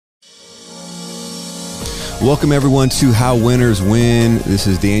Welcome everyone to How Winners Win. This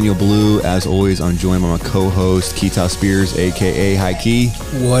is Daniel Blue. As always, I'm joined by my co-host, Keita Spears, aka Hi Key.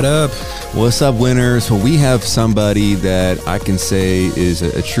 What up? What's up, winners? Well, we have somebody that I can say is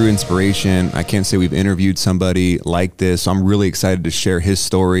a true inspiration. I can't say we've interviewed somebody like this. So I'm really excited to share his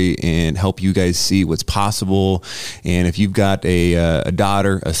story and help you guys see what's possible. And if you've got a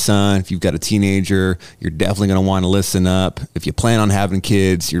daughter, a son, if you've got a teenager, you're definitely going to want to listen up. If you plan on having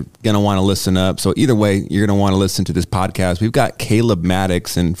kids, you're going to want to listen up. So either way, you're going to want to listen to this podcast. We've got Caleb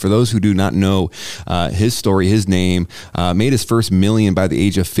Maddox, and for those who do not know his story, his name, made his first million by the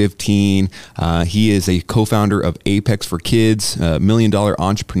age of 15. He is a co-founder of Apex for Kids, $1 million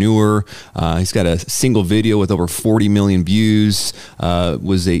entrepreneur. He's got a single video with over 40 million views,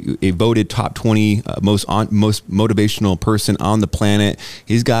 was a voted top 20 most motivational person on the planet.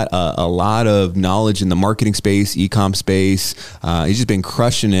 He's got a lot of knowledge in the marketing space, e-com space. He's just been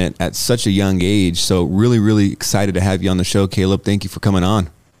crushing it at such a young age. So really excited to have you on the show, Caleb. Thank you for coming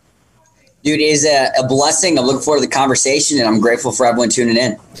on. Dude, it is a blessing. I'm looking forward to the conversation, and I'm grateful for everyone tuning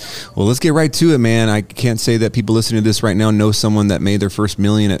in. Well, let's get right to it, man. I can't say that people listening to this right now know someone that made their first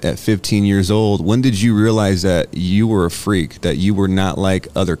million at 15 years old. When did you realize that you were a freak, that you were not like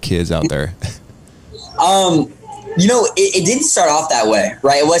other kids out there? It didn't start off that way,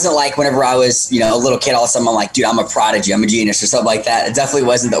 right? It wasn't like whenever I was, a little kid, all of a sudden I'm like, dude, I'm a prodigy, I'm a genius or something like that. It definitely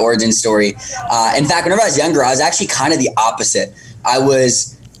wasn't the origin story. In fact, whenever I was younger, I was actually kind of the opposite. I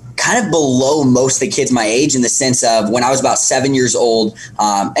was kind of below most of the kids my age in the sense of when I was about 7 years old.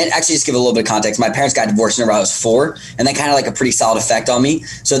 And actually, just give a little bit of context. My parents got divorced whenever I was 4, and that kind of like a pretty solid effect on me.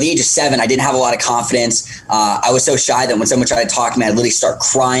 So at the age of 7, I didn't have a lot of confidence. I was so shy that when someone tried to talk to me, I'd literally start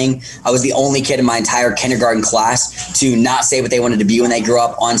crying. I was the only kid in my entire kindergarten class to not say what they wanted to be when they grew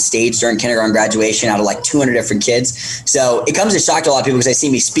up on stage during kindergarten graduation out of like 200 different kids. So it comes as a shock to a lot of people because they see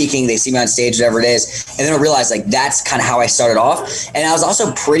me speaking, they see me on stage, whatever it is, and they don't realize like that's kind of how I started off. And I was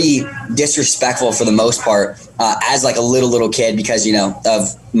also pretty disrespectful for the most part as like a little kid because,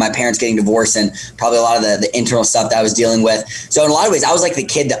 of my parents getting divorced and probably a lot of the internal stuff that I was dealing with. So in a lot of ways, I was like the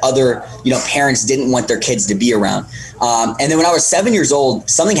kid that other, parents didn't want their kids to be around. And then when I was 7 years old,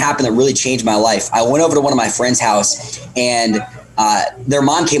 something happened that really changed my life. I went over to one of my friend's house and their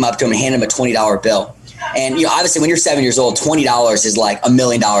mom came up to him and handed him a $20 bill. And obviously, when you're 7 years old, $20 is like $1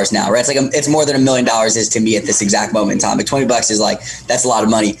 million now, right? It's like it's more than $1 million is to me at this exact moment in time. But $20 is like that's a lot of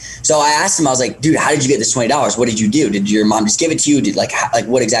money. So I asked him, I was like, "Dude, how did you get this $20? What did you do? Did your mom just give it to you? Did like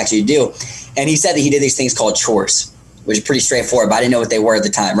what exactly did you do?" And he said that he did these things called chores, which is pretty straightforward. But I didn't know what they were at the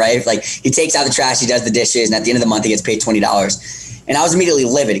time, right? Like he takes out the trash, he does the dishes, and at the end of the month, he gets paid $20. And I was immediately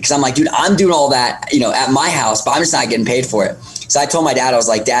livid because I'm like, dude, I'm doing all that, at my house, but I'm just not getting paid for it. So I told my dad, I was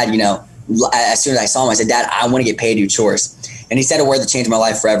like, Dad, as soon as I saw him, I said, Dad, I want to get paid to do chores. And he said a word that changed my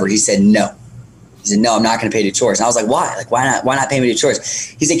life forever. He said, no. He said, no, I'm not going to pay to do chores. And I was like, why? Like, why not pay me to do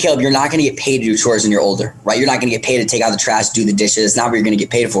chores? He said, Caleb, you're not going to get paid to do chores when you're older, right? You're not going to get paid to take out the trash, do the dishes. It's not what you're going to get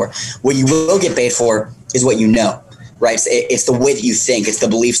paid for. What you will get paid for is what you know, right? It's the way that you think. It's the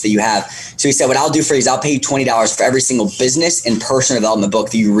beliefs that you have. So he said, what I'll do for you is I'll pay you $20 for every single business and personal development book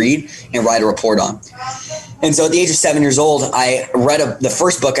that you read and write a report on. And so at the age of 7 years old, I read the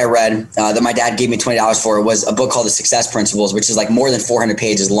first book I read that my dad gave me $20 for was a book called The Success Principles, which is like more than 400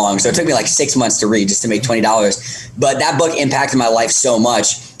 pages long. So it took me like 6 months to read just to make $20. But that book impacted my life so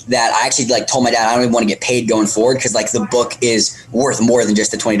much that I actually told my dad I don't even want to get paid going forward because the book is worth more than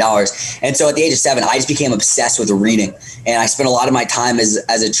just the $20. And so at the age of 7, I just became obsessed with reading. And I spent a lot of my time as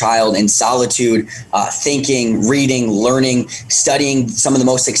a child in solitude, thinking, reading, learning, studying some of the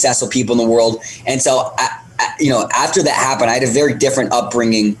most successful people in the world. And so after that happened, I had a very different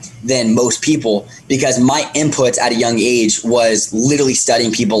upbringing than most people because my inputs at a young age was literally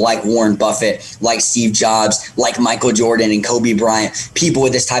studying people like Warren Buffett, like Steve Jobs, like Michael Jordan and Kobe Bryant, people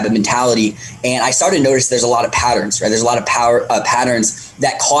with this type of mentality. And I started to notice there's a lot of patterns, right? There's a lot of patterns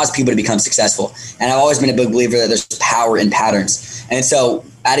that cause people to become successful. And I've always been a big believer that there's power in patterns. And so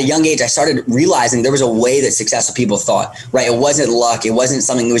at a young age, I started realizing there was a way that successful people thought, right? It wasn't luck. It wasn't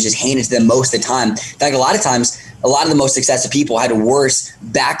something that was just handed to them most of the time. In fact, a lot of times, a lot of the most successful people had worse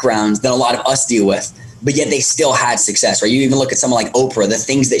backgrounds than a lot of us deal with, but yet they still had success, right? You even look at someone like Oprah, the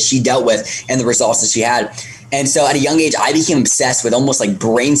things that she dealt with and the results that she had. And so at a young age, I became obsessed with almost like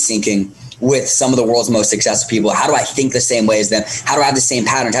brain syncing with some of the world's most successful people. How do I think the same way as them? How do I have the same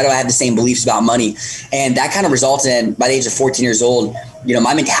patterns? How do I have the same beliefs about money? And that kind of resulted in, by the age of 14 years old,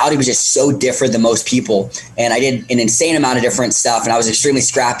 my mentality was just so different than most people. And I did an insane amount of different stuff, and I was extremely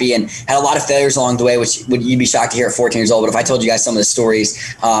scrappy and had a lot of failures along the way, which you'd be shocked to hear at 14 years old. But if I told you guys some of the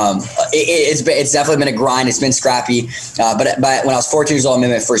stories, it's definitely been a grind. It's been scrappy. But when I was 14 years old, I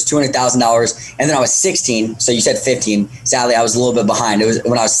made my first $200,000. And then I was 16. So you said 15. Sadly, I was a little bit behind. It was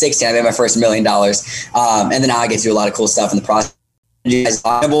when I was 16, I made my first $1 million. And then now I get to do a lot of cool stuff in the process.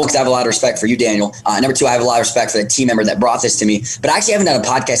 Number one, because I have a lot of respect for you, Daniel. Number two, I have a lot of respect for the team member that brought this to me. But I actually haven't done a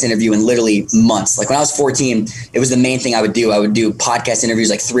podcast interview in literally months. Like when I was 14, it was the main thing I would do. I would do podcast interviews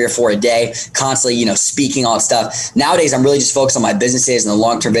like 3 or 4 a day, constantly, speaking, all that stuff. Nowadays, I'm really just focused on my businesses and the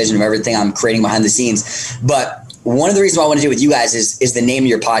long-term vision of everything I'm creating behind the scenes. But one of the reasons why I want to do it with you guys is the name of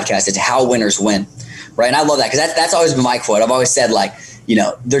your podcast. It's How Winners Win, right? And I love that because that's always been my quote. I've always said, like,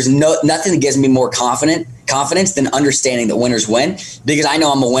 there's nothing that gives me more confidence than understanding that winners win, because I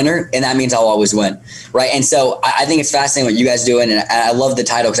know I'm a winner and that means I'll always win. Right. And so I think it's fascinating what you guys do. And I love the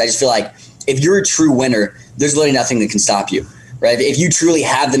title because I just feel like if you're a true winner, there's literally nothing that can stop you. Right. If you truly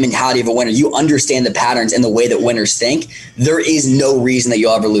have the mentality of a winner, you understand the patterns and the way that winners think, there is no reason that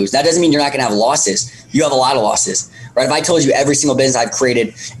you'll ever lose. That doesn't mean you're not going to have losses. You have a lot of losses. Right. If I told you every single business I've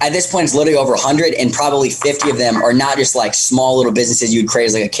created, at this point, it's literally over 100, and probably 50 of them are not just like small little businesses you'd create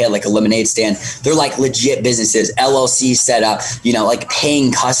as like a kid, like a lemonade stand. They're like legit businesses, LLC set up, like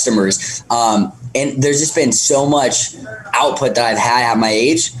paying customers. And there's just been so much output that I've had at my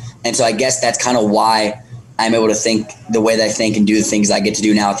age. And so I guess that's kind of why I'm able to think the way that I think and do the things I get to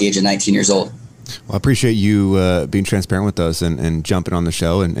do now at the age of 19 years old. Well, I appreciate you being transparent with us and jumping on the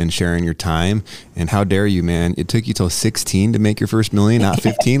show and sharing your time. And how dare you, man? It took you till 16 to make your first million, not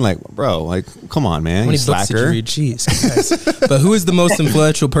 15. Like, bro, come on, man. How many books did you read? Jeez. But who is the most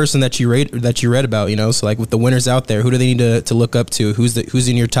influential person that you read about? So like with the winners out there, who do they need to look up to? Who's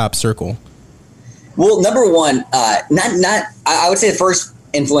in your top circle? Well, number one, I would say the first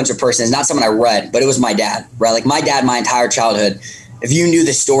influential person is not someone I read, but it was my dad. Right, like my dad, my entire childhood. If you knew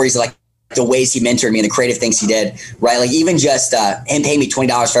the stories, like the ways he mentored me and the creative things he did, right? Like even just him paying me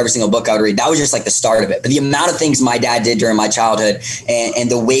 $20 for every single book I would read, that was just like the start of it. But the amount of things my dad did during my childhood and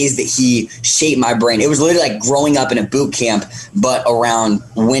the ways that he shaped my brain, it was literally like growing up in a boot camp, but around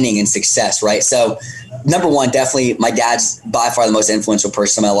winning and success, right? So number one, definitely my dad's by far the most influential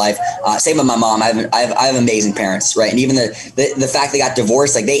person in my life. Same with my mom. I have amazing parents, right? And even the fact they got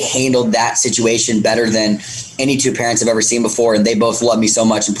divorced, like they handled that situation better than any two parents I've ever seen before. And they both loved me so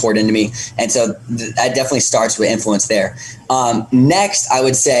much and poured into me. And so that definitely starts with influence there. Next, I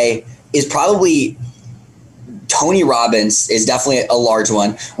would say is probably Tony Robbins is definitely a large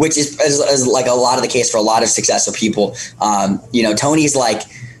one, which is like a lot of the case for a lot of successful people. Tony's like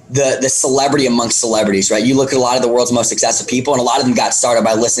the celebrity amongst celebrities, right? You look at a lot of the world's most successful people, and a lot of them got started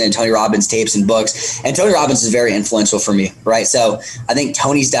by listening to Tony Robbins tapes and books. And Tony Robbins is very influential for me, right? So I think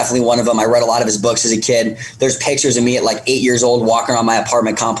Tony's definitely one of them. I read a lot of his books as a kid. There's pictures of me at like 8 years old walking around my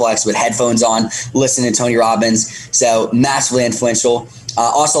apartment complex with headphones on, listening to Tony Robbins. So massively influential.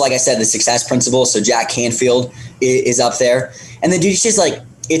 Also, like I said, the Success Principle. So Jack Canfield is up there. And the dude, it's just like,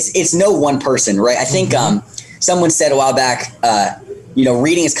 it's no one person, right? I think someone said a while back,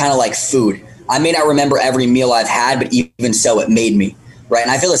 reading is kind of like food. I may not remember every meal I've had, but even so, it made me, right? And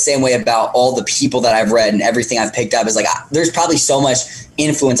I feel the same way about all the people that I've read and everything I've picked up. Is like, there's probably so much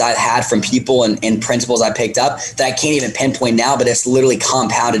influence I've had from people and principles I picked up that I can't even pinpoint now, but it's literally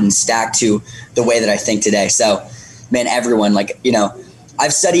compounded and stacked to the way that I think today. So, man, everyone,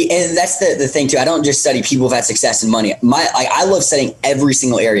 I've studied, and that's the thing too. I don't just study people who've had success and money. I love studying every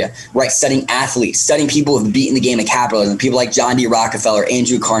single area, right? Studying athletes, studying people who've beaten the game of capitalism, people like John D. Rockefeller,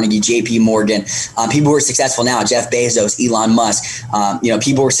 Andrew Carnegie, J.P. Morgan, people who are successful now, Jeff Bezos, Elon Musk,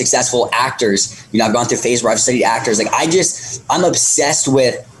 people who are successful actors. I've gone through a phase where I've studied actors. I'm obsessed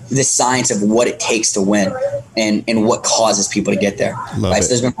with the science of what it takes to win and what causes people to get there. Right? So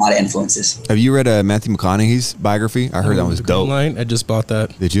there's been a lot of influences. Have you read Matthew McConaughey's biography? I heard that was dope. I just bought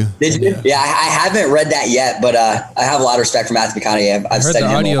that. Did you? Yeah, I haven't read that yet, but I have a lot of respect for Matthew McConaughey. I've heard the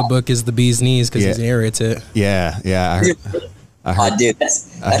audiobook is the bee's knees because he narrates it. Yeah. I heard. Dude, that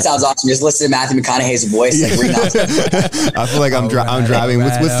sounds awesome. Just listen to Matthew McConaughey's voice. I feel like I'm driving.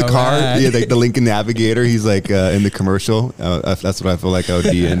 What's the car? Right. Yeah, the Lincoln Navigator. He's like in the commercial. That's what I feel like I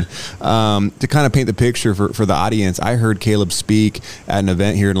would be in. To kind of paint the picture for the audience, I heard Caleb speak at an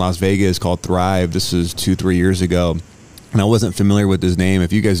event here in Las Vegas called Thrive. This was 2-3 years ago. And I wasn't familiar with his name.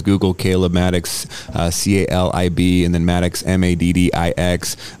 If you guys Google Caleb Maddix, CALIB, and then Maddix,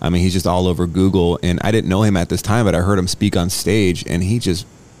 MADDIX, I mean, he's just all over Google. And I didn't know him at this time, but I heard him speak on stage, and he just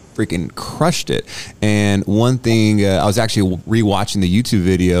freaking crushed it. And one thing, I was actually rewatching the YouTube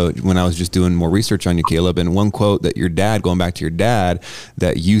video when I was just doing more research on you, Caleb, and one quote that your dad, going back to your dad,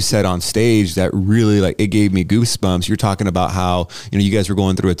 that you said on stage that really, like, it gave me goosebumps. You're talking about how, you know, you guys were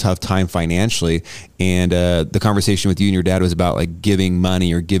going through a tough time financially, and the conversation with you and your dad was about like giving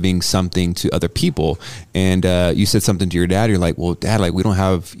money or giving something to other people. And you said something to your dad. You're like, well, Dad, like, we don't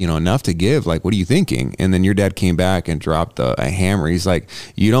have, you know, enough to give. Like, what are you thinking? And then your dad came back and dropped a hammer. He's like,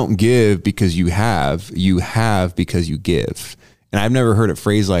 you don't give because you have because you give. And I've never heard it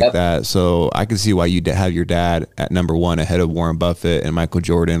phrased like that. So I can see why you have your dad at number one ahead of Warren Buffett and Michael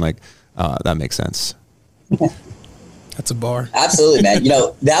Jordan. Like, that makes sense. That's a bar. Absolutely, man. You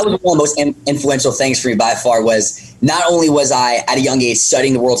know, that was one of the most influential things for me by far. Was not only was I at a young age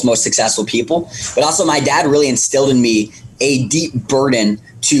studying the world's most successful people, but also my dad really instilled in me a deep burden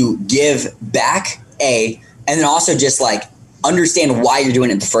to give back, and then also just like understand why you're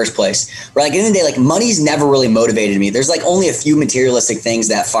doing it in the first place, right? Like, in the end of the day, like, money's never really motivated me. There's like only a few materialistic things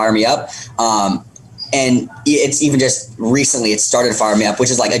that fire me up. And it's even just recently it started to fire me up, which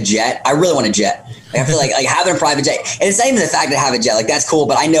is like a jet. I really want a jet. Like, I feel like having a private jet, and it's not even the fact that I have a jet, like, that's cool,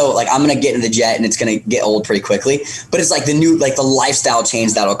 but I know, like, I'm going to get in the jet and it's going to get old pretty quickly. But it's like the new, like, the lifestyle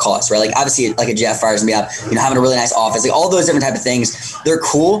change that'll cost, right? Like, obviously, like, a jet fires me up, you know, having a really nice office, like, all those different type of things, they're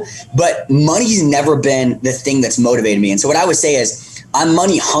cool, but money's never been the thing that's motivated me. And so what I would say is, I'm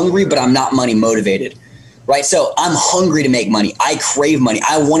money hungry, but I'm not money motivated. Right. So I'm hungry to make money. I crave money.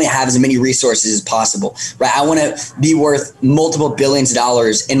 I want to have as many resources as possible. Right. I want to be worth multiple billions of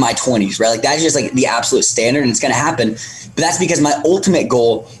dollars in my 20s. Right. Like, that's just like the absolute standard, and it's going to happen. But that's because my ultimate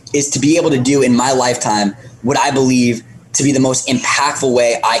goal is to be able to do in my lifetime what I believe to be the most impactful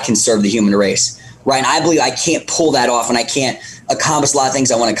way I can serve the human race. Right. And I believe I can't pull that off, and I can't accomplish a lot of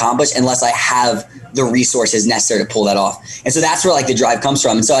things I want to accomplish unless I have the resources necessary to pull that off. And so that's where, like, the drive comes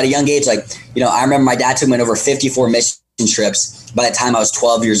from. And so at a young age, like, you know, I remember my dad took me on over 54 mission trips by the time I was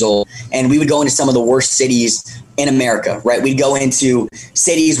 12 years old. And we would go into some of the worst cities in America, right? We'd go into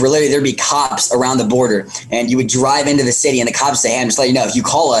cities where literally there'd be cops around the border, and you would drive into the city and the cops say, hey, I'm just letting you know, if you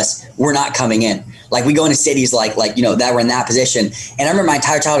call us, we're not coming in. Like, we go into cities like, you know, that were in that position. And I remember my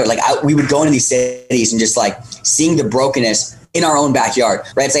entire childhood, like, we would go into these cities and just like seeing the brokenness in our own backyard,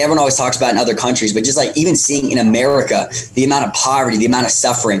 right? It's like everyone always talks about in other countries, but just like even seeing in America, the amount of poverty, the amount of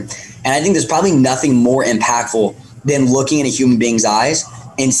suffering. And I think there's probably nothing more impactful than looking in a human being's eyes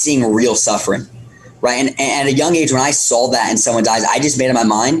and seeing real suffering, right? And at a young age, when I saw that in someone's eyes, I just made up my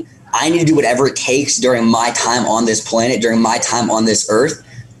mind, I need to do whatever it takes during my time on this planet, during my time on this earth,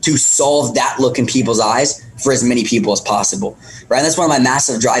 to solve that look in people's eyes for as many people as possible, right? And that's one of my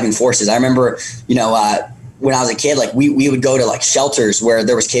massive driving forces. I remember, you know, when I was a kid, like, we would go to like shelters where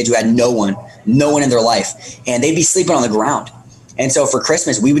there was kids who had no one in their life, and they'd be sleeping on the ground. And so for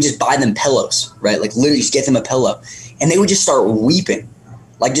Christmas, we would just buy them pillows, right? Like, literally just get them a pillow, and they would just start weeping,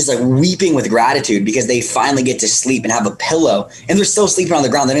 like, just like weeping with gratitude because they finally get to sleep and have a pillow, and they're still sleeping on the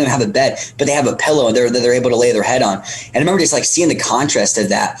ground. They don't even have a bed, but they have a pillow and they're able to lay their head on. And I remember just like seeing the contrast of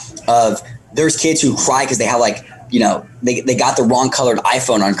that, of there's kids who cry because they have, like, you know, they got the wrong colored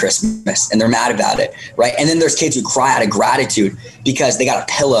iPhone on Christmas and they're mad about it, right? And then there's kids who cry out of gratitude because they got a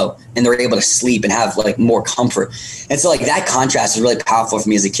pillow and they're able to sleep and have like more comfort. And so like that contrast is really powerful for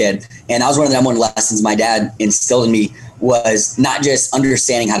me as a kid. And that was one of the number one lessons my dad instilled in me, was not just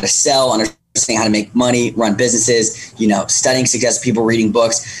understanding how to sell, understanding how to make money, run businesses, you know, studying successful people, reading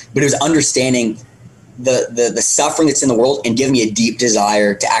books, but it was understanding the suffering that's in the world and give me a deep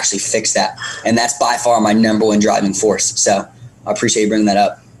desire to actually fix that. And that's by far my number one driving force. So I appreciate you bringing that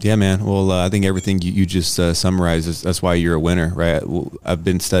up. Yeah, man. Well, I think everything you just summarized, that's why you're a winner, right? I've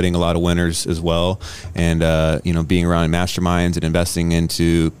been studying a lot of winners as well. And, you know, being around masterminds and investing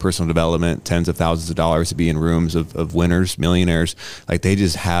into personal development, tens of thousands of dollars to be in rooms of winners, millionaires, like they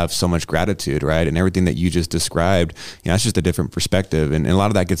just have so much gratitude, right? And everything that you just described, you know, that's just a different perspective. And a lot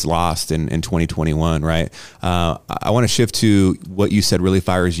of that gets lost in 2021, right? I want to shift to what you said really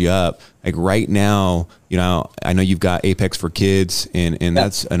fires you up. Like right now, you know, I know you've got Apex for Kids, and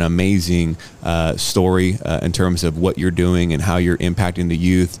that's an amazing story in terms of what you're doing and how you're impacting the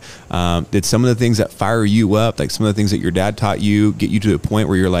youth. Did some of the things that fire you up, like some of the things that your dad taught you, get you to a point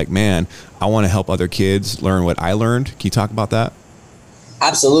where you're like, man, I want to help other kids learn what I learned? Can you talk about that?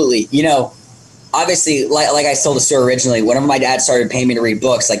 Absolutely. You know, obviously, like I told the story originally, whenever my dad started paying me to read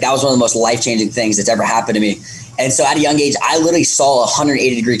books, like that was one of the most life-changing things that's ever happened to me. And so at a young age, I literally saw a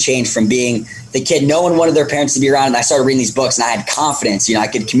 180-degree change from being the kid no one wanted their parents to be around. And I started reading these books and I had confidence. You know, I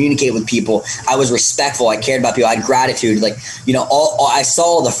could communicate with people. I was respectful. I cared about people. I had gratitude. Like, you know, I saw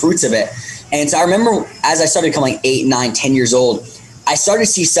all the fruits of it. And so I remember as I started becoming 8, 9, 10 years old, I started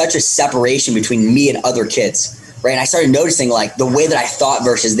to see such a separation between me and other kids. Right. And I started noticing like the way that I thought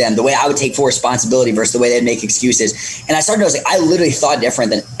versus them, the way I would take full responsibility versus the way they'd make excuses. And I started noticing I literally thought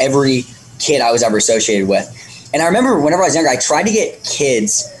different than every kid I was ever associated with. And I remember whenever I was younger, I tried to get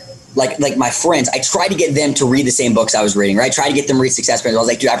kids like my friends, I tried to get them to read the same books I was reading, right? I tried to get them to read Success Principles. I was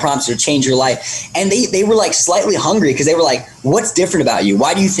like, dude, I promise to change your life. And they were like slightly hungry because they were like, what's different about you?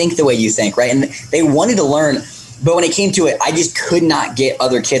 Why do you think the way you think, right? And they wanted to learn. But when it came to it, I just could not get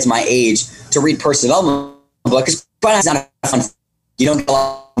other kids my age to read personal development book. Because it's not a fun. You don't get a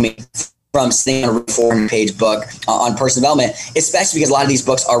lot of me from sitting on a 400-page book on personal development, especially because a lot of these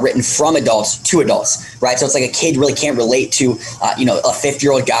books are written from adults to adults, right? So it's like a kid really can't relate to, a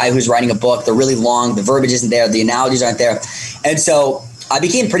 50-year-old guy who's writing a book. They're really long. The verbiage isn't there. The analogies aren't there. And so I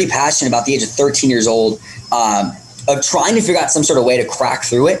became pretty passionate about the age of 13 years old of trying to figure out some sort of way to crack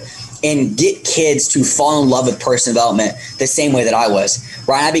through it and get kids to fall in love with personal development the same way that I was,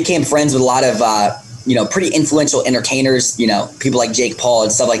 right? I became friends with a lot of, pretty influential entertainers, people like Jake Paul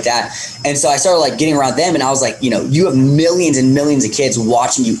and stuff like that. And so I started like getting around them and I was like, you have millions and millions of kids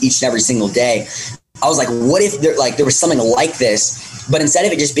watching you each and every single day. I was like, what if there was something like this, but instead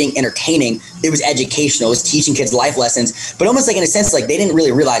of it just being entertaining, it was educational. It was teaching kids life lessons, but almost like in a sense, like they didn't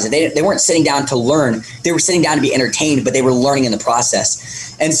really realize it. They weren't sitting down to learn. They were sitting down to be entertained, but they were learning in the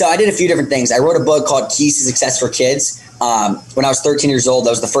process. And so I did a few different things. I wrote a book called Keys to Success for Kids. When I was 13 years old,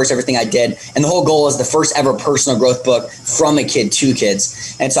 that was the first ever thing I did. And the whole goal is the first ever personal growth book from a kid to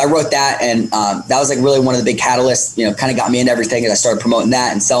kids. And so I wrote that, and that was like really one of the big catalysts, kind of got me into everything as I started promoting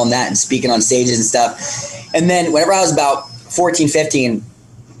that and selling that and speaking on stages and stuff. And then whenever I was about 14, 15,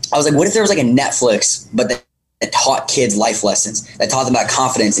 I was like, what if there was like a Netflix, but that taught kids life lessons, that taught them about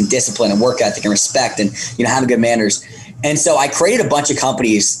confidence and discipline and work ethic and respect and, having good manners. And so I created a bunch of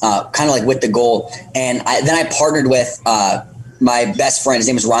companies kind of like with the goal. And then I partnered with my best friend. His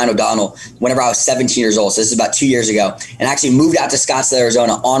name is Ryan O'Donnell whenever I was 17 years old. So this is about 2 years ago, and actually moved out to Scottsdale,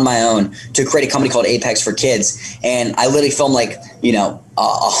 Arizona on my own to create a company called Apex for Kids. And I literally filmed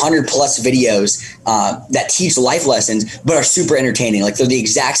 100 plus videos that teach life lessons, but are super entertaining. Like they're the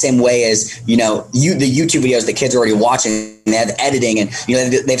exact same way as, the YouTube videos that kids are already watching. They have editing and,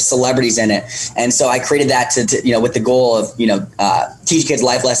 they have celebrities in it. And so I created that to with the goal of, teach kids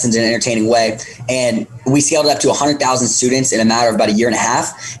life lessons in an entertaining way. And we scaled it up to 100,000 students in a matter of about a year and a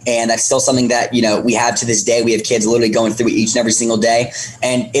half. And that's still something that, we have to this day. We have kids literally going through it each and every single day.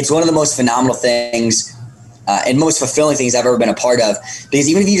 And it's one of the most phenomenal things and most fulfilling things I've ever been a part of. Because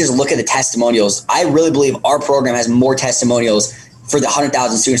even if you just look at the testimonials, I really believe our program has more testimonials for the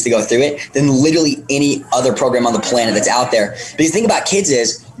 100,000 students to go through it than literally any other program on the planet that's out there. Because the thing about kids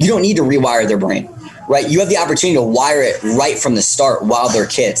is you don't need to rewire their brain, right? You have the opportunity to wire it right from the start while they're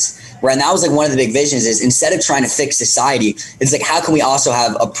kids. Right. And that was like one of the big visions is instead of trying to fix society, it's like, how can we also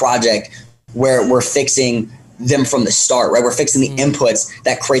have a project where we're fixing them from the start, right? We're fixing the inputs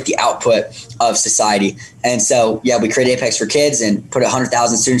that create the output of society. And so, we created Apex for Kids and put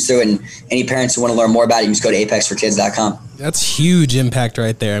 100,000 students through it. And any parents who want to learn more about it, you can just go to apexforkids.com. That's huge impact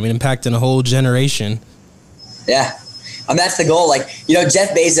right there. I mean, impacting a whole generation. Yeah. That's the goal. Like,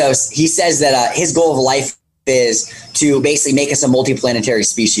 Jeff Bezos, he says that his goal of life is to basically make us a multiplanetary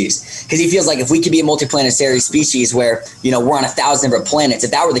species, because he feels like if we could be a multiplanetary species where we're on 1,000 different planets,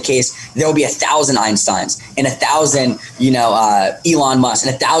 if that were the case, there would be 1,000 Einsteins and 1,000 Elon Musk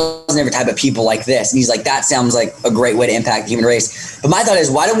and 1,000 different type of people like this. And he's like, that sounds like a great way to impact the human race. But my thought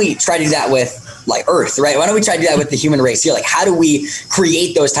is, why don't we try to do that with like Earth, right? Why don't we try to do that with the human race here? Like, how do we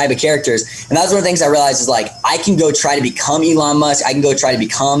create those type of characters? And that's one of the things I realized is like, I can go try to become Elon Musk. I can go try to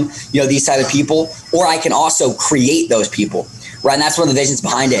become, these type of people, or I can also create those people, right? And that's one of the visions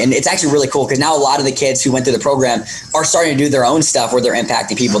behind it. And it's actually really cool because now a lot of the kids who went through the program are starting to do their own stuff where they're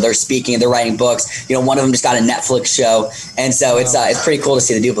impacting people. They're speaking, they're writing books. One of them just got a Netflix show. And so it's pretty cool to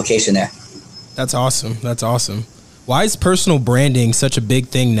see the duplication there. That's awesome. That's awesome. Why is personal branding such a big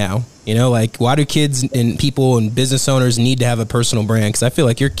thing now? Why do kids and people and business owners need to have a personal brand? Because I feel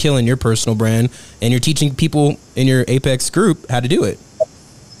like you're killing your personal brand and you're teaching people in your Apex group how to do it.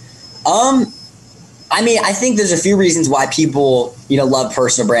 I think there's a few reasons why people, love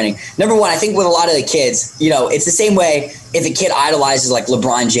personal branding. Number one, I think with a lot of the kids, it's the same way if a kid idolizes like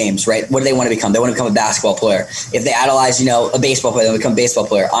LeBron James, right? What do they want to become? They want to become a basketball player. If they idolize, a baseball player, they want to become a baseball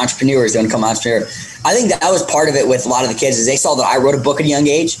player. Entrepreneurs, they want to become an entrepreneur. I think that was part of it with a lot of the kids is they saw that I wrote a book at a young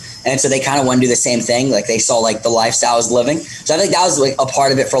age. And so they kind of want to do the same thing. Like they saw like the lifestyle I was living. So I think that was like a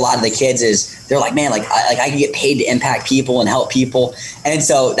part of it for a lot of the kids is they're like, man, I can get paid to impact people and help people. And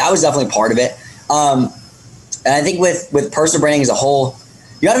so that was definitely part of it. And I think with personal branding as a whole,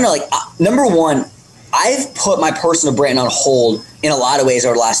 you got to know, like, number one, I've put my personal brand on hold in a lot of ways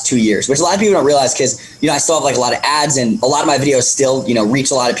over the last 2 years, which a lot of people don't realize because, I still have like a lot of ads and a lot of my videos still,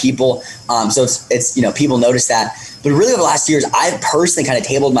 reach a lot of people. So it's people notice that. But really over the last 2 years, I've personally kind of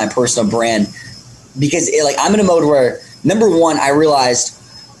tabled my personal brand because I'm in a mode where, number one, I realized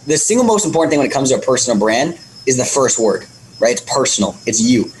the single most important thing when it comes to a personal brand is the first word, right? It's personal. It's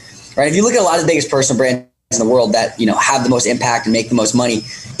you, right? If you look at a lot of the biggest personal brands in the world that, have the most impact and make the most money,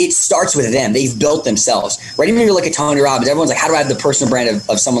 it starts with them. They've built themselves, right? Even if you look at Tony Robbins, everyone's like, how do I have the personal brand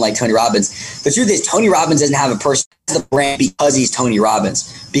of someone like Tony Robbins? The truth is Tony Robbins doesn't have a personal brand because he's Tony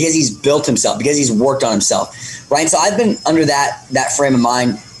Robbins, because he's built himself, because he's worked on himself, right? So I've been under that frame of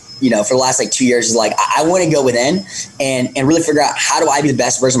mind, for the last 2 years. Is like, I want to go within and really figure out how do I be the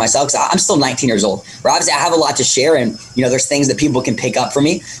best version of myself? Because I'm still 19 years old, right? Obviously I have a lot to share and, there's things that people can pick up from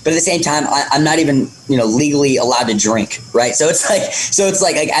me, but at the same time, I'm not even, legally allowed to drink, right? So it's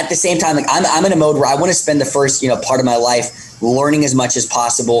like at the same time, I'm in a mode where I want to spend the first, part of my life learning as much as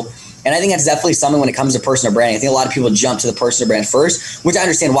possible. And I think that's definitely something when it comes to personal branding. I think a lot of people jump to the personal brand first, which I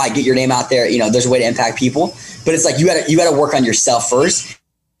understand why. Get your name out there, there's a way to impact people, but it's like, you gotta work on yourself first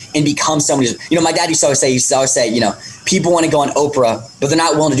and become somebody who's, my dad used to always say, people want to go on Oprah, but they're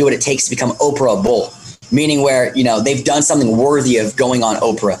not willing to do what it takes to become Oprah-able, meaning where, they've done something worthy of going on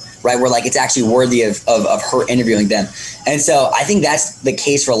Oprah, right? Where it's actually worthy of her interviewing them. And so I think that's the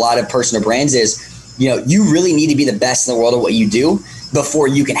case for a lot of personal brands is, you really need to be the best in the world at what you do before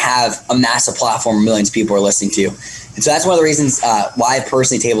you can have a massive platform where millions of people are listening to you. And so that's one of the reasons why I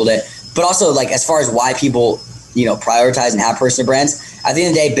personally tabled it. But also as far as why people, prioritize and have personal brands, at the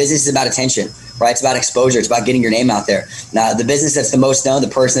end of the day, business is about attention, right? It's about exposure. It's about getting your name out there. Now, the business that's the most known, the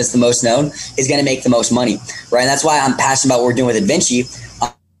person that's the most known is going to make the most money, right? And that's why I'm passionate about what we're doing with Advinci,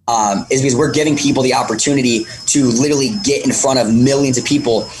 is because we're giving people the opportunity to literally get in front of millions of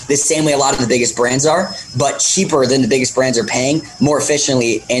people the same way a lot of the biggest brands are, but cheaper than the biggest brands are paying, more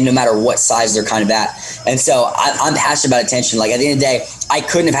efficiently, and no matter what size they're kind of at. And so I'm passionate about attention. At the end of the day, I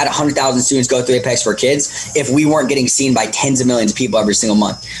couldn't have had 100,000 students go through Apex for Kids if we weren't getting seen by tens of millions of people every single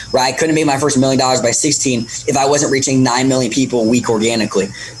month, right? I couldn't have made my first $1 million by 16 if I wasn't reaching 9 million people a week organically,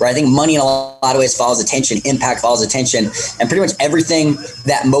 right? I think money in a lot of ways follows attention, impact follows attention, and pretty much everything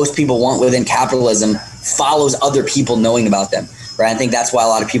that most people want within capitalism follows other people knowing about them, right? I think that's why a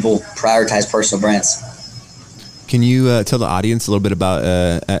lot of people prioritize personal brands. Can you tell the audience a little bit about,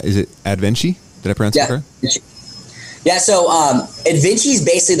 is it Advinci? Did I pronounce it correct? Yeah, so Advinci is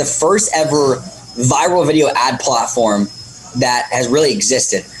basically the first ever viral video ad platform that has really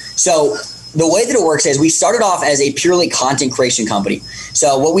existed. So the way that it works is we started off as a purely content creation company.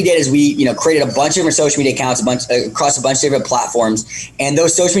 So what we did is we, created a bunch of different social media accounts across a bunch of different platforms, and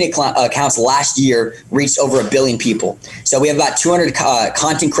those social media accounts last year reached over 1 billion people. So we have about 200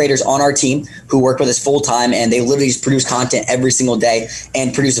 content creators on our team who work with us full time, and they literally just produce content every single day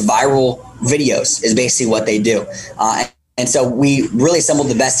and produce viral videos is basically what they do. And so we really assembled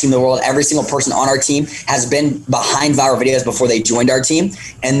the best team in the world. Every single person on our team has been behind viral videos before they joined our team.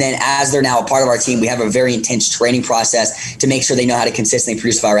 And then as they're now a part of our team, we have a very intense training process to make sure they know how to consistently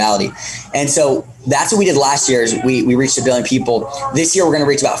produce virality. And so that's what we did last year is we reached 1 billion people. This year, we're going to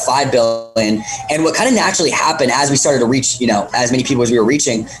reach about 5 billion. And what kind of naturally happened as we started to reach, as many people as we were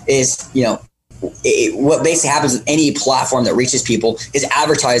reaching is, what basically happens with any platform that reaches people is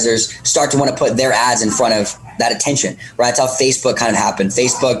advertisers start to want to put their ads in front of that attention, right? That's how Facebook kind of happened.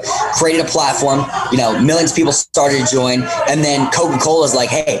 Facebook created a platform, millions of people started to join, and then Coca-Cola is like,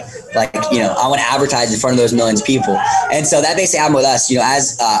 hey, I want to advertise in front of those millions of people. And so that basically happened with us,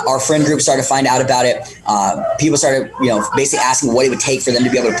 as our friend group started to find out about it, people started, basically asking what it would take for them to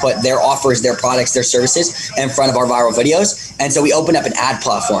be able to put their offers, their products, their services in front of our viral videos. And so we opened up an ad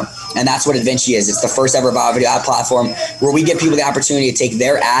platform, and that's what Advinci is. It's the first ever viral video ad platform where we give people the opportunity to take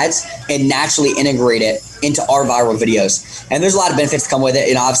their ads and naturally integrate it into our viral videos. And there's a lot of benefits to come with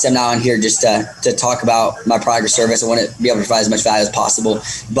it. Obviously I'm not on here just to talk about my product or service. I want to be able to provide as much value as possible.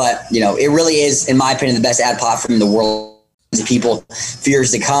 But, it really is, in my opinion, the best ad platform in the world. People for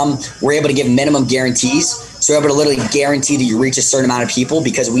years to come. We're able to give minimum guarantees. So we're able to literally guarantee that you reach a certain amount of people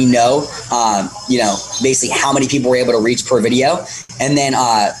because we know, basically how many people we're able to reach per video. And then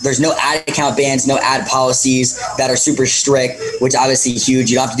there's no ad account bans, no ad policies that are super strict, which obviously huge.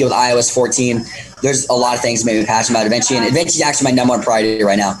 You don't have to deal with iOS 14. There's a lot of things that make me passionate about Advinci. And Advinci is actually my number one priority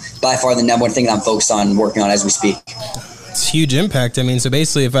right now. By far the number one thing that I'm focused on and working on as we speak. It's huge impact. So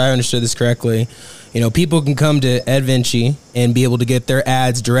basically, if I understood this correctly, people can come to Advinci and be able to get their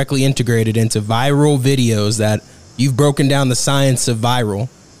ads directly integrated into viral videos that you've broken down the science of viral,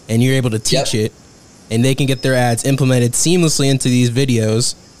 and you're able to teach it, and they can get their ads implemented seamlessly into these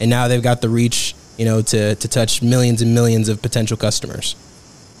videos, and now they've got the reach, to touch millions and millions of potential customers.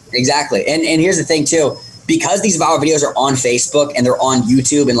 Exactly. And here's the thing too, because these viral videos are on Facebook and they're on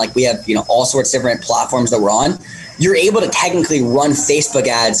YouTube, and like we have, all sorts of different platforms that we're on, you're able to technically run Facebook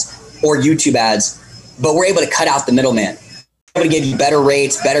ads or YouTube ads, but we're able to cut out the middleman. We're able to give you better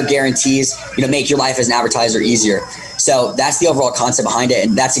rates, better guarantees, make your life as an advertiser easier. So that's the overall concept behind it.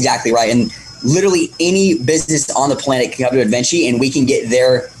 And that's exactly right. And literally any business on the planet can come to Advenchi and we can get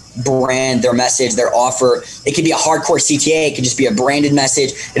their brand, their message, their offer. It could be a hardcore CTA. It could just be a branded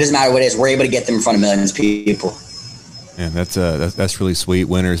message. It doesn't matter what it is. We're able to get them in front of millions of people. Yeah, that's really sweet.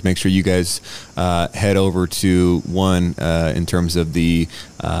 Winners, make sure you guys head over to in terms of the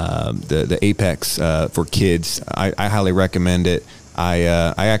Apex for kids. I highly recommend it.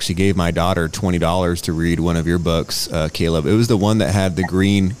 I actually gave my daughter $20 to read one of your books, Caleb. It was the one that had the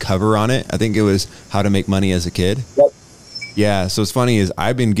green cover on it. I think it was How to Make Money as a Kid. Yep. Yeah, so what's funny is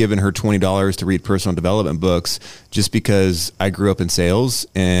I've been giving her $20 to read personal development books just because I grew up in sales,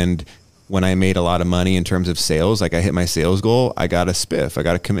 and when I made a lot of money in terms of sales, like I hit my sales goal, I got a spiff, I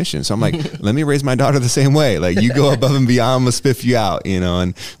got a commission. So I'm like, let me raise my daughter the same way. Like, you go above and beyond, I'm gonna spiff you out,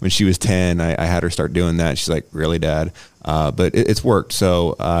 And when she was 10, I had her start doing that. She's like, really, Dad? But it's worked.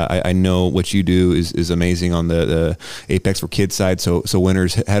 So I know what you do is amazing on the Apex for Kids side. So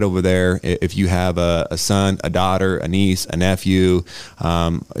winners, head over there. If you have a son, a daughter, a niece, a nephew,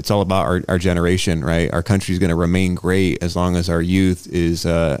 it's all about our generation, right? Our country is going to remain great as long as our youth is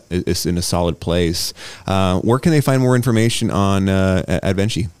in a solid place. Where can they find more information on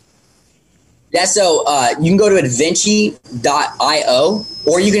Advenchi? Yeah, so you can go to advenchi.io,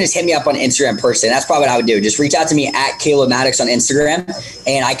 or you can just hit me up on Instagram personally. That's probably what I would do. Just reach out to me at Caleb Maddox on Instagram,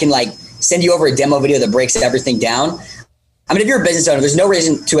 and I can send you over a demo video that breaks everything down. I mean, if you're a business owner, there's no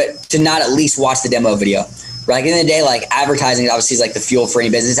reason to not at least watch the demo video. Right? At the end of the day, advertising obviously is the fuel for any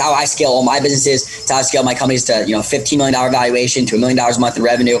business. It's how I scale all my businesses. It's how I scale my companies to $15 million valuation to $1 million a month in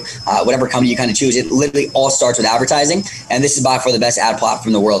revenue. Whatever company you kind of choose, it literally all starts with advertising. And this is by far the best ad platform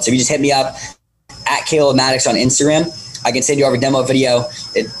in the world. So if you just hit me up at Caleb Maddox on Instagram, I can send you over a demo video.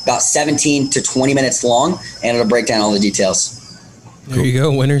 It's about 17 to 20 minutes long, and it'll break down all the details. There you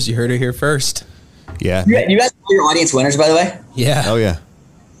go, winners. You heard it here first. Yeah. You guys know your audience winners, by the way? Yeah. Oh, yeah.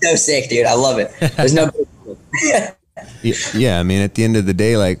 So sick, dude. I love it. There's no... Yeah, I mean, at the end of the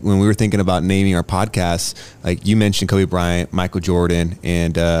day, when we were thinking about naming our podcasts, you mentioned Kobe Bryant, Michael Jordan,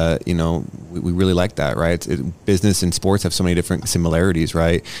 and we really like that, right? Business and sports have so many different similarities,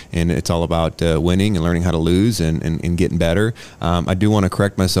 right? And it's all about winning and learning how to lose and getting better. I do want to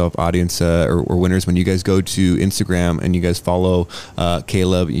correct myself, audience or winners, when you guys go to Instagram and you guys follow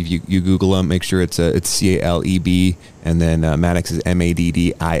Caleb, if you Google him, make sure it's CALEB. And then Maddox is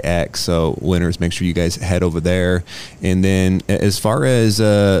MADDIX. So winners, make sure you guys head over there. And then as far as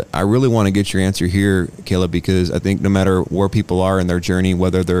I really want to get your answer here, Caleb, because I think no matter where people are in their journey,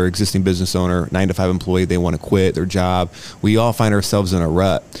 whether they're existing business owner, 9-to-5 employee, they want to quit their job, we all find ourselves in a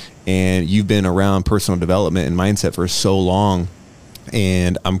rut. And you've been around personal development and mindset for so long.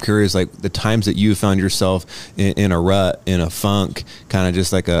 And I'm curious, the times that you found yourself in a rut, in a funk, kind of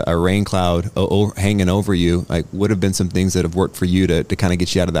just like a rain cloud hanging over you, what have been some things that have worked for you to kind of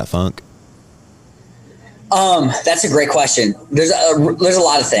get you out of that funk? That's a great question. There's a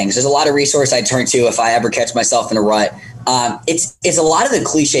lot of things. There's a lot of resources I turn to if I ever catch myself in a rut. It's a lot of the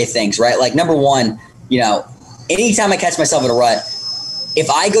cliche things, right? Number one, anytime I catch myself in a rut, if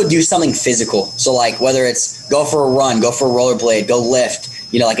I go do something physical, so whether it's go for a run, go for a rollerblade, go lift,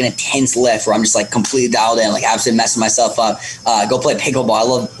 an intense lift where I'm just completely dialed in, absolutely messing myself up, go play pickleball. I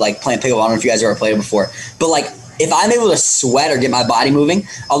love playing pickleball. I don't know if you guys ever played it before, but if I'm able to sweat or get my body moving,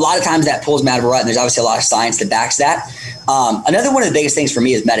 a lot of times that pulls me out of a rut, and there's obviously a lot of science that backs that. Another one of the biggest things for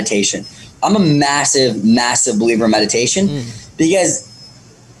me is meditation. I'm a massive, massive believer in meditation because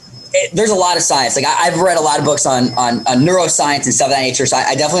there's a lot of science. I've read a lot of books on neuroscience and stuff of that nature. So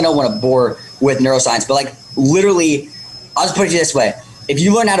I definitely don't want to bore with neuroscience, but literally, I'll just put it this way. If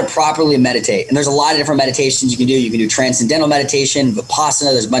you learn how to properly meditate, and there's a lot of different meditations you can do transcendental meditation,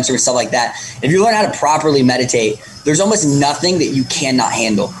 Vipassana, there's a bunch of stuff like that. If you learn how to properly meditate, there's almost nothing that you cannot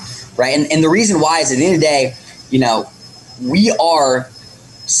handle, right? And the reason why is at the end of the day, we are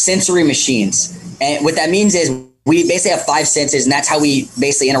sensory machines. And what that means is we basically have 5 senses, and that's how we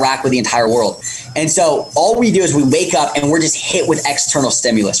basically interact with the entire world. And so all we do is we wake up and we're just hit with external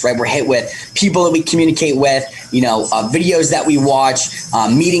stimulus, right? We're hit with people that we communicate with, videos that we watch,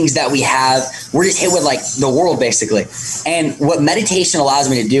 meetings that we have. We're just hit with the world basically. And what meditation allows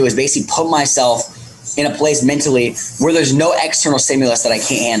me to do is basically put myself in a place mentally where there's no external stimulus that I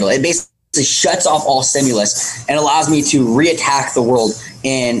can't handle. It basically shuts off all stimulus and allows me to reattack the world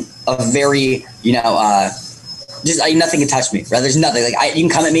in a very, just like nothing can touch me, right? There's nothing like you can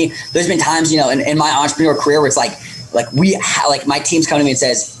come at me. There's been times, in my entrepreneur career where it's like my team's coming to me and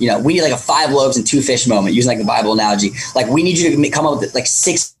says, we need like a 5 loaves and 2 fish moment, using like the Bible analogy. Like, we need you to come up with like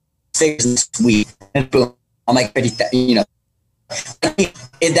 6 figures this week, and boom, I'm like, if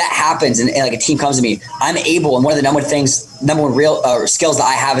that happens and like a team comes to me, I'm able, and one of the number one real skills that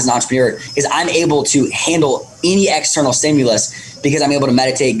I have as an entrepreneur is I'm able to handle any external stimulus because I'm able to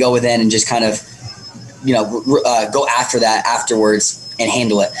meditate, go within, and just kind of, go after that afterwards and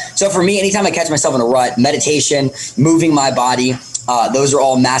handle it. So for me, anytime I catch myself in a rut, meditation, moving my body, those are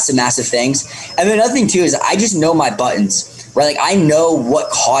all massive, massive things. And then another thing too is I just know my buttons, right? Like, I know what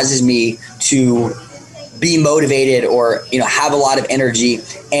causes me to be motivated or, have a lot of energy.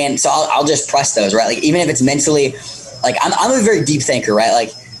 And so I'll just press those, right? Like, even if it's mentally, like I'm a very deep thinker, right?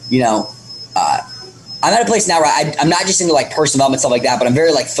 Like, I'm at a place now where I'm not just into like personal development, stuff like that, but I'm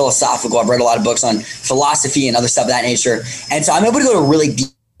very like philosophical. I've read a lot of books on philosophy and other stuff of that nature. And so I'm able to go to really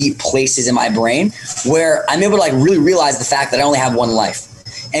deep places in my brain where I'm able to like really realize the fact that I only have one life.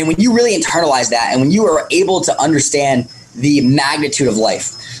 And when you really internalize that, and when you are able to understand the magnitude of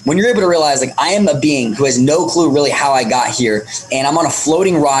life, when you're able to realize, like, I am a being who has no clue really how I got here, and I'm on a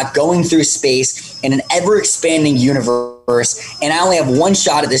floating rock going through space in an ever-expanding universe, and I only have one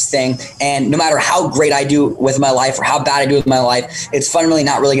shot at this thing, and no matter how great I do with my life or how bad I do with my life, it's fundamentally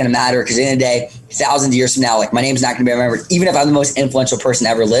not really going to matter, because at the end of the day, thousands of years from now, like, my name's not going to be remembered, even if I'm the most influential person to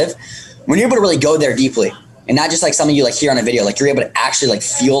ever live. When you're able to really go there deeply, and not just like something you like hear on a video, like you're able to actually like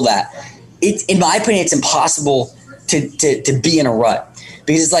feel that, in my opinion, it's impossible to be in a rut.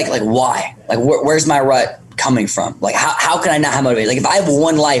 Because it's like why? Like, where's my rut coming from? Like, how can I not have motivated? Like, if I have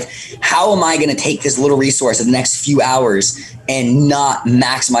one life, how am I going to take this little resource of the next few hours and not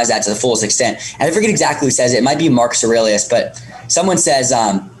maximize that to the fullest extent? And I forget exactly who says it. It might be Marcus Aurelius, but someone says,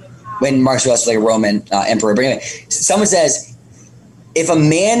 when Marcus Aurelius was like a Roman emperor, but anyway, someone says, if a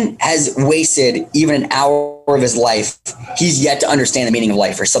man has wasted even an hour of his life, he's yet to understand the meaning of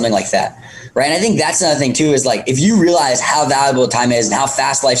life, or something like that. Right. And I think that's another thing too, is like, if you realize how valuable time is and how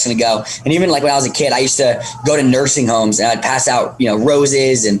fast life's going to go. And even like when I was a kid, I used to go to nursing homes and I'd pass out,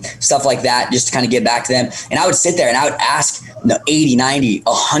 roses and stuff like that, just to kind of get back to them. And I would sit there and I would ask 80, 90,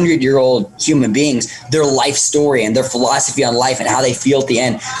 100-year-old human beings their life story and their philosophy on life and how they feel at the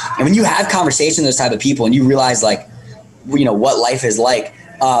end. And when you have conversations with those type of people and you realize like, what life is like,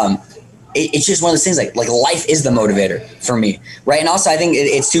 it's just one of those things like life is the motivator for me. Right. And also I think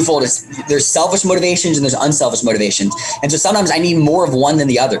it's twofold. There's selfish motivations and there's unselfish motivations. And so sometimes I need more of one than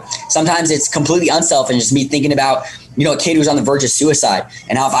the other. Sometimes it's completely unselfish, just me thinking about, a kid who's on the verge of suicide,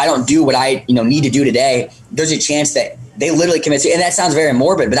 and how if I don't do what I, need to do today, there's a chance that they literally commit suicide. And that sounds very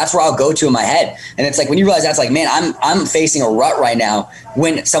morbid, but that's where I'll go to in my head. And it's like, when you realize that's like, man, I'm facing a rut right now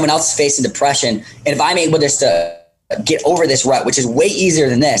when someone else is facing depression. And if I'm able just to get over this rut, which is way easier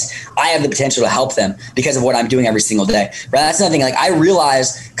than this, I have the potential to help them because of what I'm doing every single day. Right? That's another thing. Like, I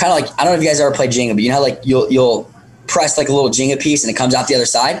realize, kind of like, I don't know if you guys ever played Jenga, but you know how like you'll press like a little Jenga piece and it comes out the other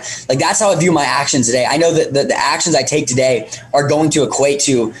side. Like, that's how I view my actions today. I know that the actions I take today are going to equate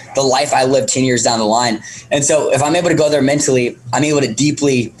to the life I live 10 years down the line. And so if I'm able to go there mentally, I'm able to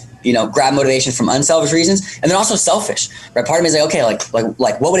deeply grab motivation from unselfish reasons, and then also selfish, right? Part of me is like, okay,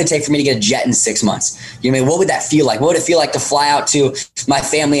 like what would it take for me to get a jet in 6 months? What would that feel like? What would it feel like to fly out to my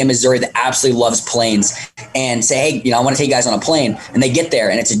family in Missouri that absolutely loves planes and say, hey, I want to take you guys on a plane, and they get there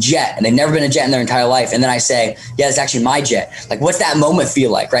and it's a jet and they've never been a jet in their entire life. And then I say, yeah, it's actually my jet. Like, what's that moment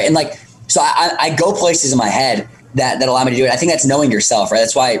feel like? Right. And like, so I go places in my head that allow me to do it. I think that's knowing yourself, right?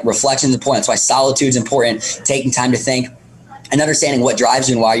 That's why reflection is important. That's why solitude is important. Taking time to think and understanding what drives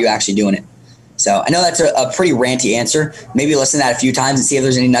you and why you're actually doing it. So I know that's a pretty ranty answer. Maybe listen to that a few times and see if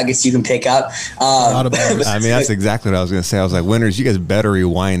there's any nuggets you can pick up. I mean, that's exactly what I was going to say. I was like, winners, you guys better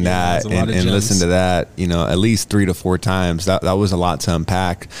rewind that and listen to that, at least 3 to 4 times. That was a lot to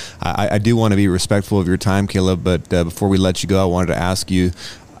unpack. I do want to be respectful of your time, Caleb, but before we let you go, I wanted to ask you,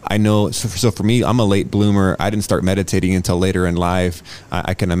 I know, so for me, I'm a late bloomer. I didn't start meditating until later in life.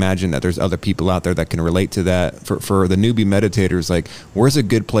 I can imagine that there's other people out there that can relate to that. For the newbie meditators, like, where's a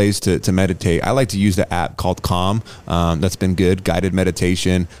good place to meditate? I like to use the app called Calm. That's been good, guided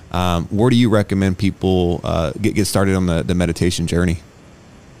meditation. Where do you recommend people get started on the meditation journey?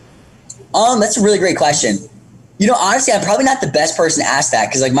 That's a really great question. Honestly, I'm probably not the best person to ask that,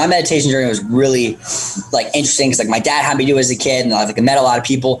 because like my meditation journey was really like interesting, because like my dad had me do it as a kid, and I met a lot of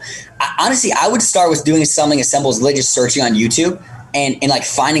people. Honestly, I would start with doing something as simple as literally just searching on YouTube and like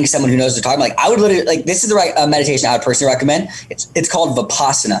finding someone who knows what they're talking about. Like, I would literally, like, this is the right meditation I would personally recommend. It's called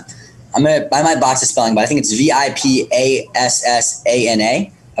Vipassana. I might box the spelling, but I think it's Vipassana.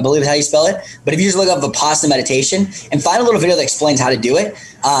 I believe is how you spell it. But if you just look up Vipassana meditation and find a little video that explains how to do it,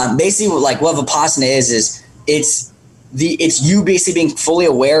 basically like what Vipassana is it's you basically being fully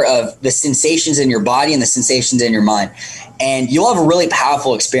aware of the sensations in your body and the sensations in your mind. And you'll have really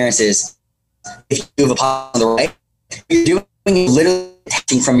powerful experiences if you do Vipassana the right. You're doing literally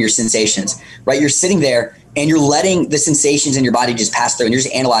detaching from your sensations, right? You're sitting there and you're letting the sensations in your body just pass through and you're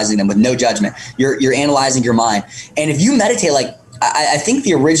just analyzing them with no judgment. You're analyzing your mind. And if you meditate, like I think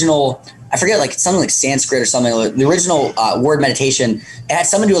the original, I forget, like something like Sanskrit or something, the original word meditation, it had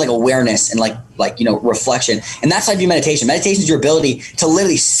something to do with like awareness and like, reflection. And that's how you do meditation. Meditation is your ability to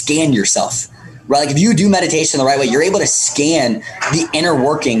literally scan yourself, right? Like if you do meditation the right way, you're able to scan the inner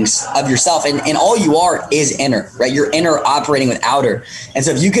workings of yourself. And all you are is inner, right? You're inner operating with outer. And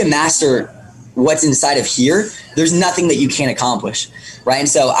so if you can master what's inside of here, there's nothing that you can't accomplish, right? And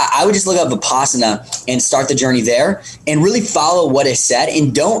so I would just look up Vipassana and start the journey there and really follow what is said,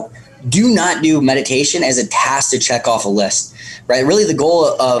 and do not do meditation as a task to check off a list, right? Really the goal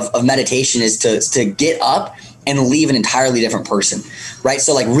of meditation is to get up and leave an entirely different person, right?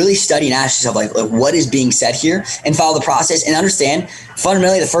 So like really study and ask yourself like what is being said here, and follow the process and understand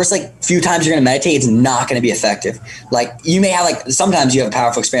fundamentally the first few times you're going to meditate, it's not going to be effective. Like you may have sometimes you have a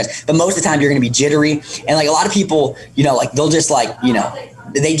powerful experience, but most of the time you're going to be jittery. And like a lot of people, they'll just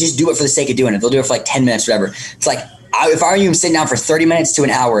they just do it for the sake of doing it. They'll do it for 10 minutes, whatever. It's like, if I were you, I'm sitting down for 30 minutes to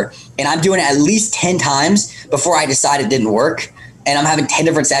an hour and I'm doing it at least 10 times before I decide it didn't work. And I'm having 10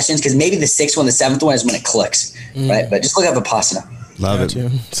 different sessions, because maybe the sixth one, the seventh one is when it clicks, right? But just look up Vipassana. Love it.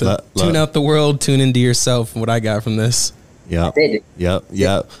 So tune out the world, tune into yourself. What I got from this. Yep.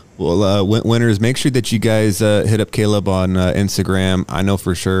 Well, winners, make sure that you guys hit up Caleb on Instagram. I know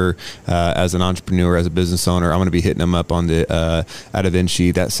for sure as an entrepreneur, as a business owner, I'm going to be hitting him up on the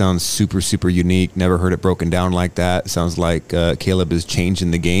Adavinci. That sounds super, super unique. Never heard it broken down like that. Sounds like Caleb is changing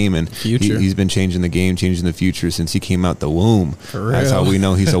the game, and he's been changing the game, changing the future since he came out the womb. That's how we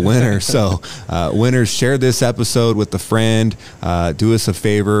know he's a winner. So winners, share this episode with a friend. Do us a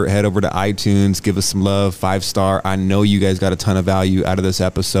favor, head over to iTunes, give us some love, 5-star. I know you guys got a ton of value out of this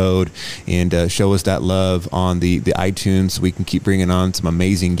episode, and show us that love on the iTunes so we can keep bringing on some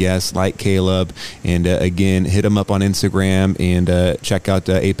amazing guests like Caleb. And again, hit them up on Instagram and check out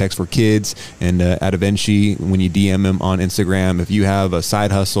Apex for Kids and Adavinci when you DM him on Instagram. If you have a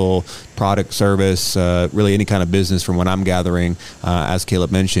side hustle, product, service, really any kind of business, from what I'm gathering, as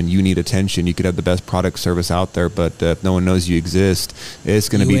Caleb mentioned, you need attention. You could have the best product service out there, but if no one knows you exist, it's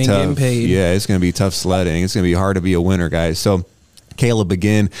going to be tough. Yeah, it's going to be tough sledding. It's going to be hard to be a winner, guys. So Caleb,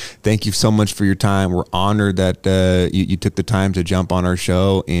 again, thank you so much for your time. We're honored that you took the time to jump on our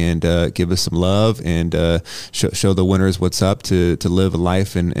show and give us some love and show the winners what's up to live a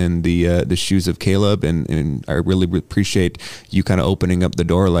life in the shoes of Caleb. And I really appreciate you kind of opening up the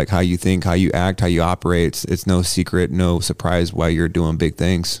door, like how you think, how you act, how you operate. It's no secret, no surprise why you're doing big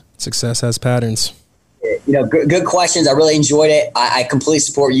things. Success has patterns. Good questions. I really enjoyed it. I completely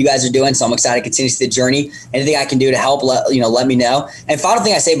support what you guys are doing, so I'm excited to continue the journey. Anything I can do to help, let me know. And final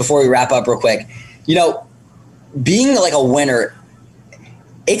thing I say before we wrap up real quick, being like a winner,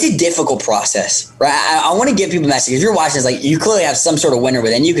 it's a difficult process, right? I want to give people a message. If you're watching this, you clearly have some sort of winner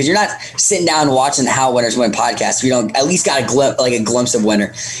within you, because you're not sitting down and watching the How Winners Win podcast if you don't at least got a glimpse of winner.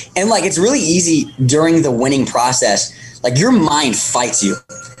 And it's really easy during the winning process. Your mind fights you.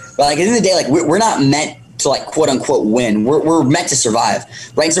 But at the end of the day, we're not meant to quote unquote win. We're meant to survive,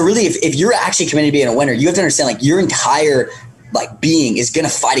 right? So really, if you're actually committed to being a winner, you have to understand your entire being is going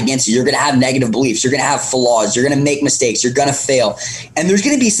to fight against you. You're going to have negative beliefs. You're going to have flaws. You're going to make mistakes. You're going to fail, and there's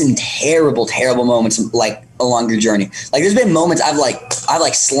going to be some terrible, terrible moments along your journey. There's been moments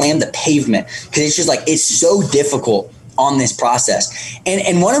I've slammed the pavement because it's just it's so difficult on this process.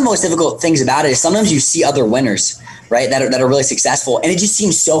 And one of the most difficult things about it is sometimes you see other winners, right, that are really successful, and it just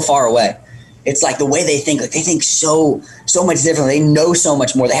seems so far away. It's the way they think, they think so much differently. They know so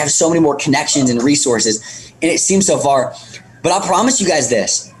much more. They have so many more connections and resources, and it seems so far. But I'll promise you guys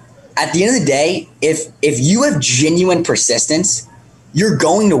this: at the end of the day, if you have genuine persistence, you're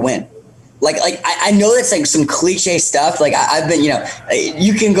going to win. I know that's some cliche stuff. I've been,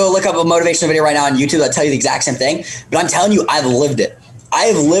 you can go look up a motivational video right now on YouTube that'll tell you the exact same thing. But I'm telling you, I've lived it. I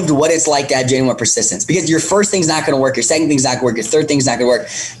have lived what it's like to have genuine persistence, because your first thing's not going to work. Your second thing's not going to work. Your third thing's not going to work.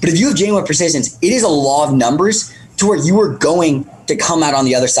 But if you have genuine persistence, it is a law of numbers to where you are going to come out on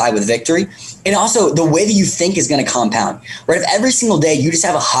the other side with victory. And also the way that you think is going to compound, right? If every single day you just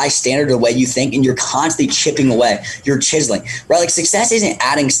have a high standard of the way you think and you're constantly chipping away, you're chiseling, right? Success isn't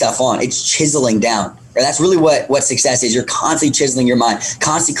adding stuff on, it's chiseling down. Right? That's really what success is. You're constantly chiseling your mind,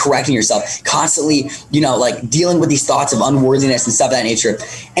 constantly correcting yourself, constantly, like dealing with these thoughts of unworthiness and stuff of that nature.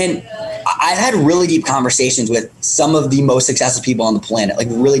 And I've had really deep conversations with some of the most successful people on the planet, like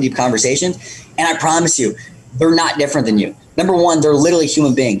really deep conversations. And I promise you, they're not different than you. Number one, they're literally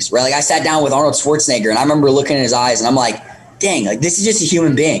human beings, right? Like I sat down with Arnold Schwarzenegger and I remember looking in his eyes and I'm like, dang, like this is just a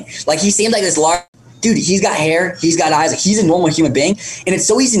human being. Like he seemed like this large dude. He's got hair, he's got eyes, like he's a normal human being. And it's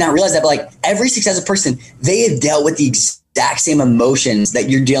so easy to not realize that, but like every successful person, they have dealt with the exact same emotions that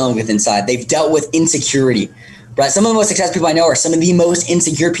you're dealing with inside. They've dealt with insecurity, right? Some of the most successful people I know are some of the most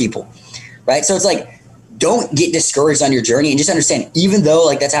insecure people, right? So it's like, don't get discouraged on your journey and just understand, even though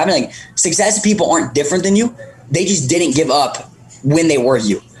like that's happening, like successful people aren't different than you. They just didn't give up when they were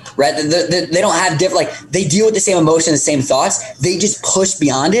you, right? They don't have different, like they deal with the same emotions, the same thoughts. They just push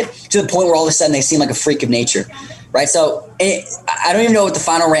beyond it to the point where all of a sudden they seem like a freak of nature, right? So I don't even know what the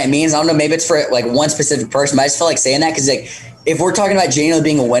final rant means. I don't know. Maybe it's for like one specific person, but I just feel like saying that because like if we're talking about genuinely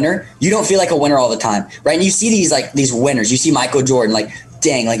being a winner, you don't feel like a winner all the time, right? And you see these winners. You see Michael Jordan, like,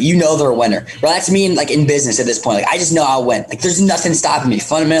 dang, like they're a winner. Well, that's me in business at this point. Like I just know I'll win. Like there's nothing stopping me.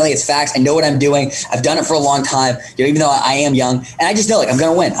 Fundamentally, it's facts. I know what I'm doing. I've done it for a long time, even though I am young. And I just know like I'm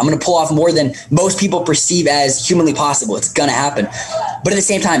gonna win. I'm gonna pull off more than most people perceive as humanly possible. It's gonna happen. But at the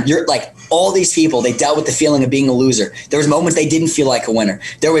same time, you're like all these people, they dealt with the feeling of being a loser. There was moments they didn't feel like a winner.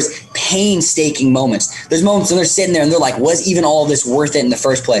 There was painstaking moments. There's moments when they're sitting there and they're like, was even all this worth it in the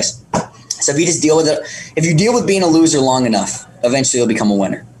first place? So if you just deal with it, if you deal with being a loser long enough, eventually you'll become a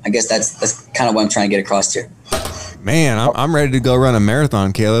winner. I guess that's kind of what I'm trying to get across here. Man, I'm ready to go run a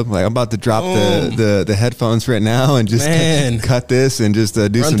marathon, Caleb. Like I'm about to drop the headphones right now and just cut this and just do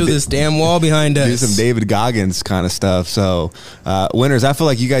run some through this damn wall behind us. Do some David Goggins kind of stuff. So, winners, I feel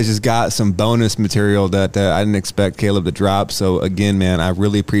like you guys just got some bonus material that I didn't expect Caleb to drop. So again, man, I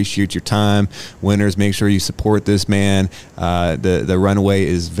really appreciate your time. Winners, make sure you support this man. The runway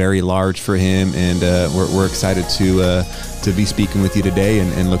is very large for him, and we're excited to be speaking with you today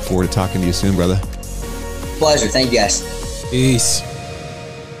and look forward to talking to you soon, brother. Pleasure. Thank you, guys. Peace.